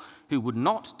people who would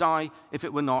not die if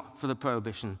it were not for the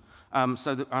prohibition.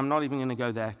 So I'm not even going to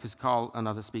go there because Carl and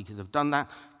other speakers have done that.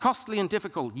 Costly and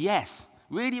difficult, yes.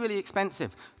 Really, really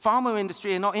expensive. Pharma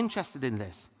industry are not interested in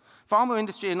this. Pharma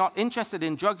industry are not interested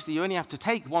in drugs that you only have to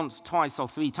take once, twice, or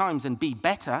 3 times and be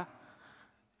better.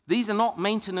 These are not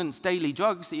maintenance daily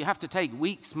drugs that you have to take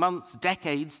weeks, months,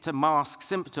 decades to mask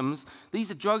symptoms.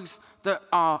 These are drugs that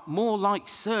are more like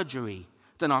surgery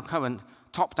than our current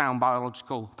top-down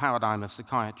biological paradigm of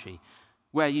psychiatry,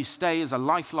 where you stay as a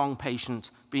lifelong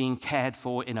patient being cared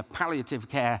for in a palliative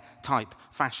care type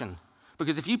fashion.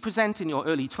 Because if you present in your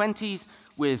early 20s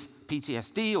with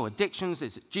PTSD or addictions,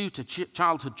 it's due to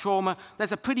childhood trauma,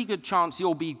 there's a pretty good chance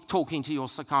you'll be talking to your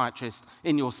psychiatrist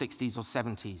in your 60s or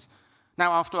 70s.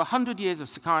 Now, after 100 years of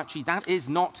psychiatry, that is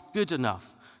not good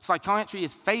enough. Psychiatry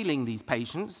is failing these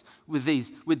patients with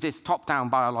this top-down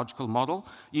biological model,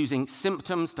 using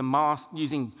symptoms to mask,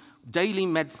 using daily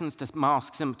medicines to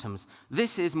mask symptoms.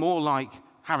 This is more like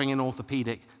having an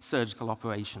orthopedic surgical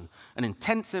operation. An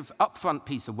intensive, upfront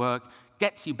piece of work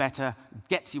gets you better,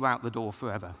 gets you out the door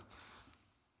forever.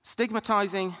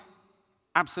 Stigmatizing,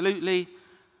 Absolutely.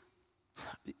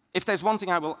 If there's one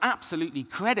thing I will absolutely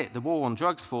credit the war on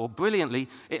drugs for, brilliantly,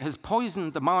 it has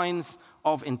poisoned the minds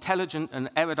of intelligent and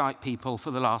erudite people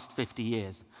for the last 50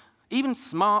 years. Even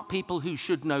smart people who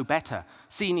should know better,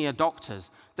 senior doctors,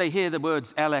 they hear the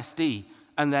words LSD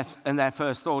and their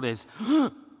first thought is,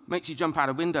 makes you jump out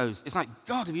of windows. It's like,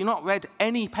 God, have you not read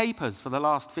any papers for the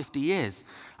last 50 years?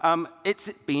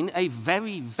 It's been a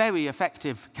very, very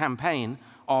effective campaign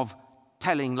of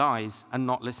telling lies and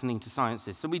not listening to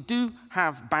scientists. So we do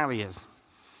have barriers.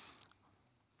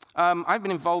 I've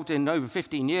been involved in over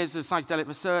 15 years of psychedelic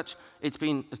research. It's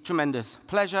been a tremendous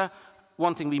pleasure.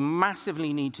 One thing we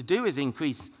massively need to do is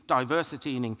increase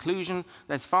diversity and inclusion.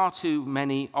 There's far too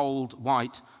many old,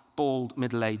 white, bald,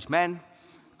 middle-aged men.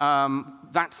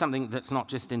 That's something that's not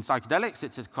just in psychedelics,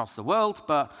 it's across the world,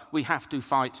 but we have to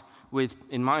fight with,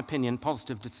 in my opinion,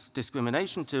 positive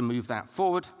discrimination to move that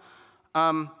forward.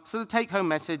 So the take-home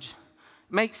message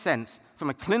makes sense from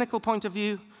a clinical point of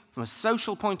view, from a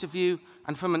social point of view,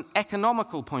 and from an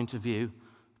economical point of view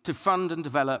to fund and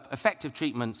develop effective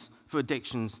treatments for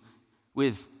addictions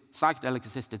with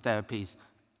psychedelic-assisted therapies,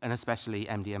 and especially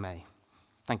MDMA.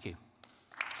 Thank you.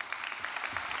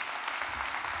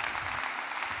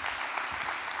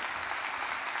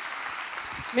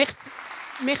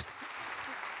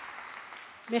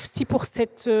 Merci pour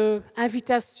cette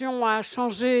invitation à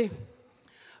changer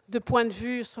de point de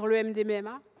vue sur le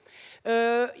MDMA.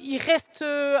 Il reste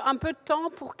un peu de temps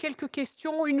pour quelques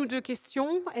questions, une ou deux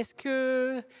questions. Est-ce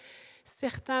que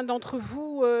certains d'entre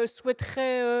vous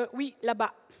souhaiteraient... oui,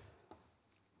 là-bas.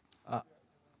 Ah,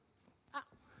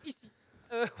 ici.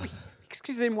 Oui,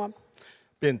 excusez-moi.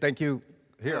 Ben, thank you.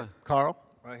 Here, Carl,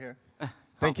 right here.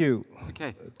 Thank you.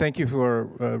 Okay. Thank you for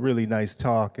a really nice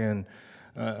talk, and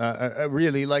I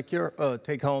really like your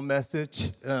take-home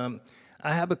message.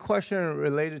 I have a question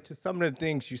related to some of the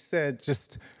things you said.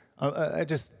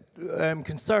 I'm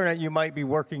concerned that you might be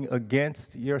working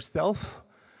against yourself.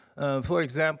 For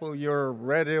example, your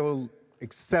radical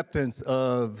acceptance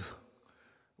of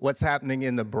what's happening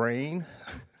in the brain.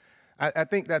 I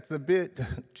think that's a bit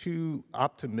too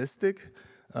optimistic.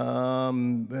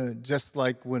 Just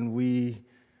like when we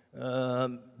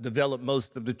developed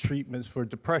most of the treatments for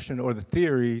depression, or the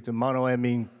theory, the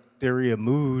monoamine theory of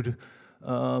mood,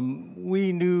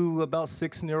 we knew about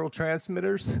 6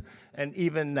 neurotransmitters, and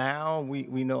even now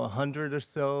we know 100 or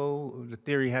so. The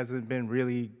theory hasn't been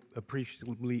really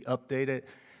appreciably updated.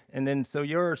 And then so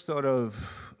your sort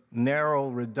of narrow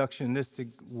reductionistic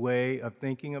way of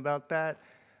thinking about that,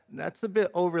 that's a bit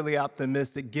overly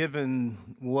optimistic given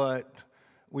what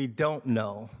we don't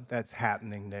know that's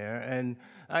happening there. And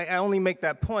I only make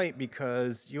that point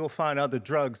because you'll find other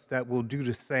drugs that will do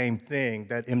the same thing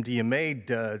that MDMA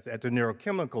does at the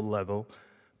neurochemical level,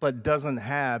 but doesn't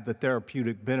have the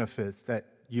therapeutic benefits that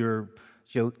you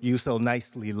so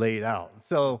nicely laid out.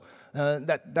 So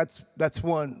that's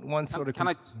one sort of... Can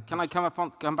I come back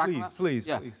on that? Please.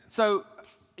 So,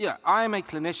 yeah, I am a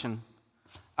clinician.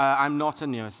 I'm not a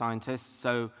neuroscientist,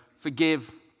 so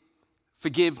forgive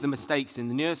the mistakes in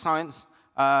the neuroscience.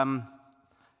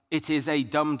 It is a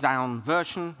dumbed-down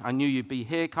version. I knew you'd be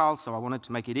here, Carl, so I wanted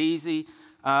to make it easy.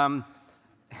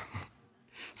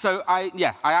 So I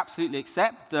absolutely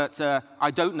accept that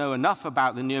I don't know enough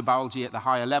about the neurobiology at the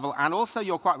higher level, and also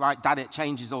you're quite right that it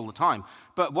changes all the time.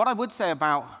 But what I would say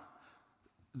about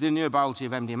the neurobiology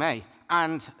of MDMA,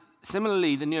 and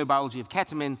similarly the neurobiology of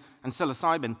ketamine and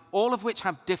psilocybin, all of which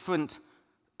have different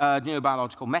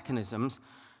neurobiological mechanisms.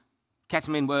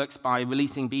 Ketamine works by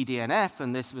releasing BDNF,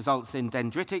 and this results in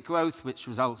dendritic growth, which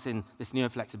results in this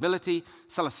neuroflexibility.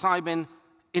 Psilocybin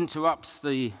interrupts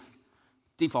the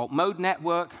default mode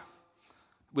network,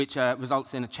 which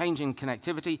results in a change in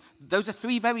connectivity. Those are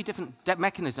 3 very different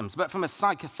mechanisms, but from a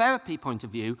psychotherapy point of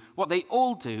view, what they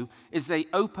all do is they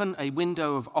open a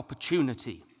window of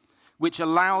opportunity, which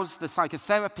allows the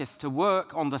psychotherapist to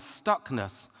work on the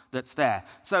stuckness that's there.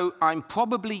 So I'm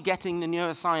probably getting the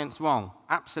neuroscience wrong,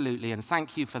 absolutely, and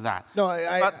thank you for that. No,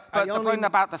 but the point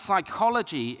about the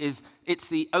psychology is it's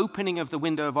the opening of the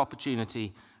window of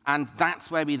opportunity, and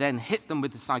that's where we then hit them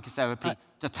with the psychotherapy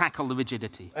to tackle the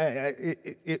rigidity.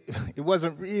 It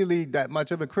wasn't really that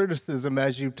much of a criticism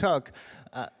as you took.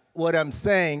 What I'm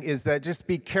saying is that just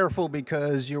be careful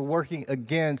because you're working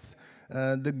against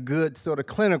the good sort of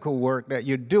clinical work that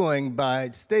you're doing by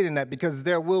stating that, because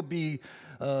there will be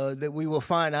that we will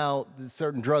find out that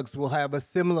certain drugs will have a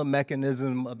similar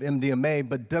mechanism of MDMA,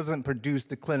 but doesn't produce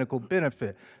the clinical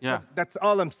benefit. Yeah. That's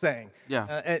all I'm saying. Yeah.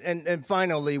 And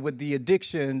finally, with the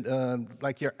addiction,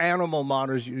 like your animal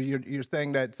models, you're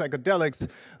saying that psychedelics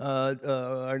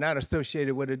are not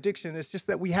associated with addiction. It's just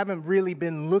that we haven't really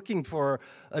been looking for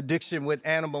addiction with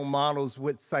animal models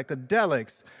with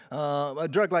psychedelics. A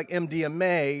drug like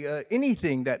MDMA,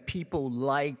 anything that people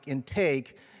like and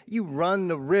take, you run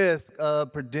the risk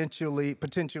of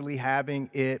potentially having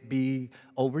it be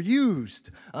overused.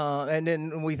 And then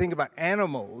when we think about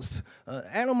animals,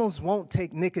 animals won't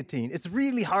take nicotine. It's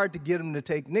really hard to get them to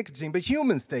take nicotine, but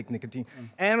humans take nicotine.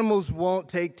 Animals won't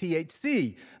take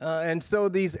THC. And so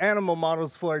these animal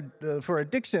models for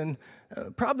addiction,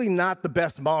 probably not the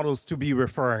best models to be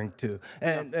referring to.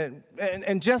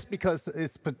 And just because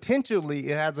it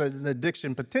has an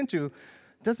addiction potential,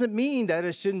 doesn't mean that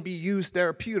it shouldn't be used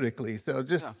therapeutically. So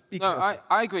just be careful. No,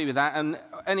 I agree with that. And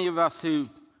any of us who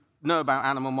know about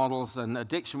animal models and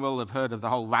addiction will have heard of the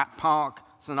whole rat park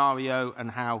scenario and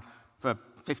how for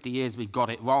 50 years we've got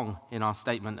it wrong in our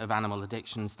statement of animal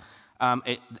addictions.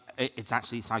 It's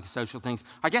actually psychosocial things.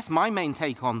 I guess my main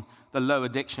take on the low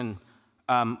addiction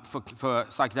for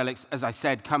psychedelics, as I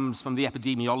said, comes from the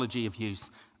epidemiology of use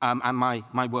and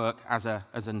my work as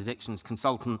an addictions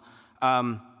consultant.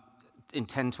 In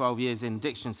 10, 12 years in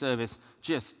addiction service,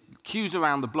 just queues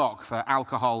around the block for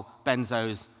alcohol,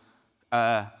 benzos,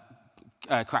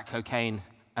 crack cocaine,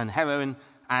 and heroin,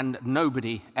 and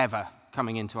nobody ever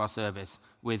coming into our service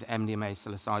with MDMA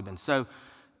psilocybin. So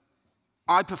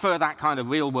I prefer that kind of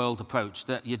real-world approach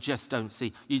that you just don't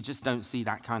see. You just don't see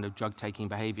that kind of drug-taking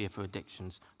behavior for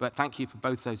addictions. But thank you for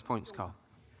both those points, Carl.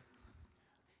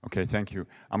 Okay, thank you.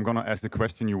 I'm going to ask the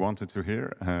question you wanted to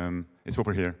hear. It's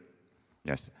over here.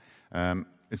 Yes.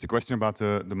 It's a question about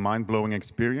the mind-blowing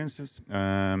experiences.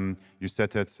 You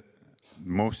said that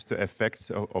most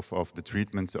effects of the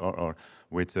treatment are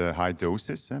with high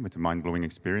doses, with the mind-blowing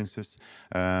experiences.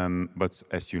 But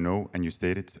as you know, and you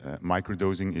stated,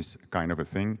 microdosing is kind of a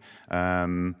thing.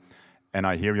 And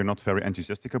I hear you're not very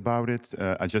enthusiastic about it.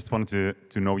 I just wanted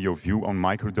to know your view on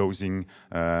microdosing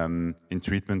in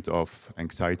treatment of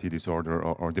anxiety disorder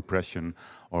or depression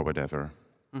or whatever.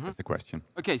 That's the question.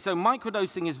 Okay, so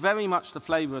microdosing is very much the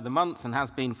flavor of the month and has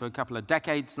been for a couple of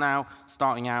decades now,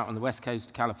 starting out on the west coast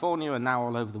of California and now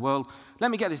all over the world.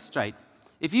 Let me get this straight.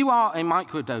 If you are a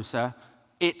microdoser,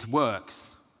 it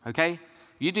works, okay?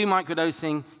 You do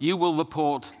microdosing, you will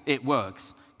report it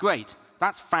works. Great,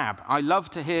 that's fab. I love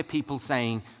to hear people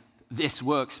saying, this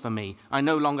works for me. I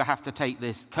no longer have to take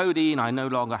this codeine, I no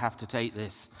longer have to take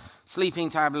this sleeping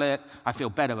tablet, I feel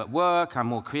better at work, I'm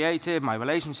more creative, my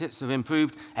relationships have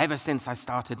improved ever since I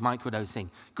started microdosing.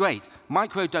 Great,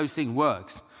 microdosing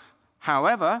works.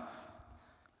 However,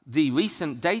 the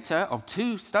recent data of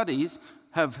 2 studies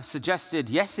have suggested,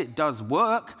 yes, it does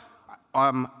work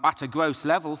at a gross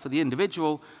level for the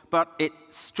individual, but it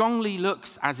strongly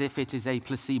looks as if it is a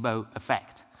placebo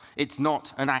effect. It's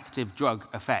not an active drug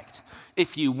effect.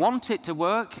 If you want it to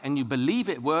work and you believe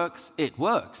it works, it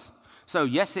works. So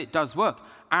yes, it does work,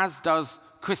 as does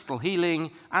crystal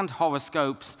healing and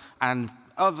horoscopes and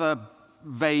other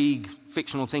vague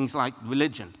fictional things like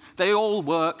religion. They all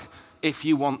work if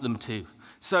you want them to.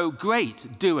 So great,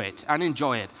 do it and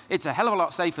enjoy it. It's a hell of a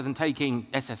lot safer than taking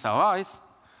SSRIs,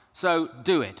 so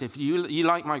do it. If you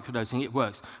like microdosing, it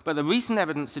works. But the recent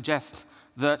evidence suggests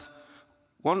that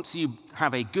once you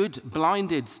have a good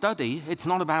blinded study, it's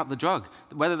not about the drug.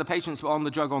 Whether the patients were on the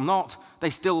drug or not,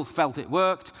 they still felt it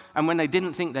worked. And when they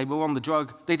didn't think they were on the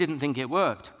drug, they didn't think it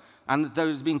worked. And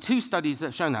there's been 2 studies that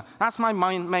have shown that. That's my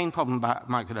main problem about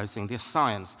microdosing, the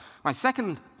science. My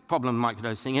second problem with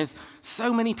microdosing is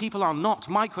so many people are not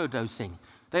microdosing.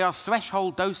 They are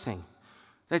threshold dosing.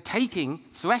 They're taking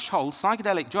threshold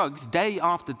psychedelic drugs day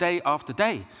after day after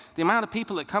day. The amount of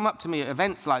people that come up to me at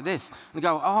events like this and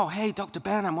go, oh, hey, Dr.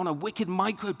 Ben, I'm on a wicked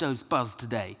microdose buzz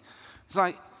today. It's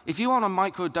like, if you're on a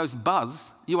microdose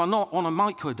buzz, you are not on a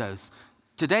microdose.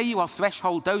 Today you are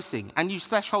threshold dosing, and you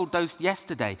threshold dosed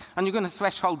yesterday, and you're going to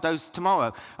threshold dose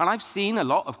tomorrow. And I've seen a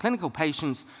lot of clinical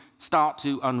patients start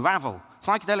to unravel.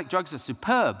 Psychedelic drugs are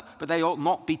superb, but they ought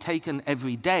not be taken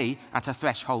every day at a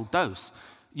threshold dose.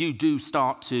 You do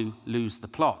start to lose the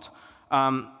plot.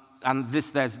 And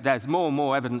there's more and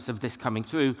more evidence of this coming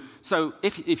through. So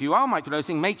if you are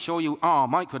microdosing, make sure you are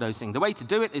microdosing. The way to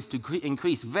do it is to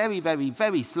increase very, very,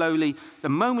 very slowly. The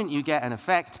moment you get an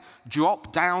effect,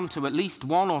 drop down to at least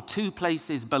 1 or 2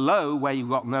 places below where you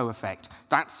got no effect.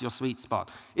 That's your sweet spot.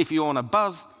 If you're on a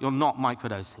buzz, you're not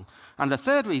microdosing. And the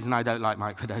third reason I don't like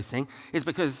microdosing is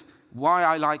because why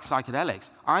I like psychedelics.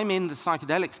 I'm in the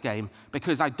psychedelics game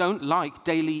because I don't like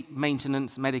daily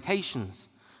maintenance medications.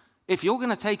 If you're going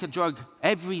to take a drug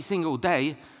every single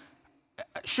day,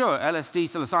 sure, LSD,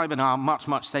 psilocybin are much,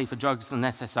 much safer drugs than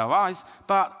SSRIs,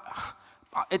 but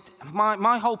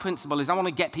my whole principle is I want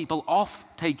to get people off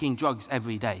taking drugs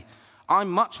every day. I'm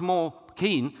much more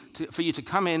keen for you to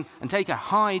come in and take a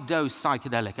high-dose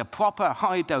psychedelic, a proper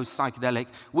high-dose psychedelic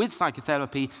with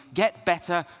psychotherapy, get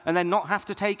better, and then not have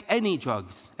to take any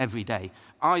drugs every day,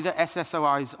 either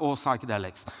SSRIs or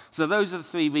psychedelics. So those are the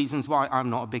 3 reasons why I'm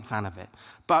not a big fan of it.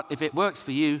 But if it works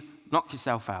for you, knock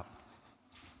yourself out.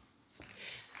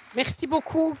 Merci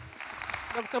beaucoup,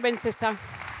 Dr. Ben Sessa.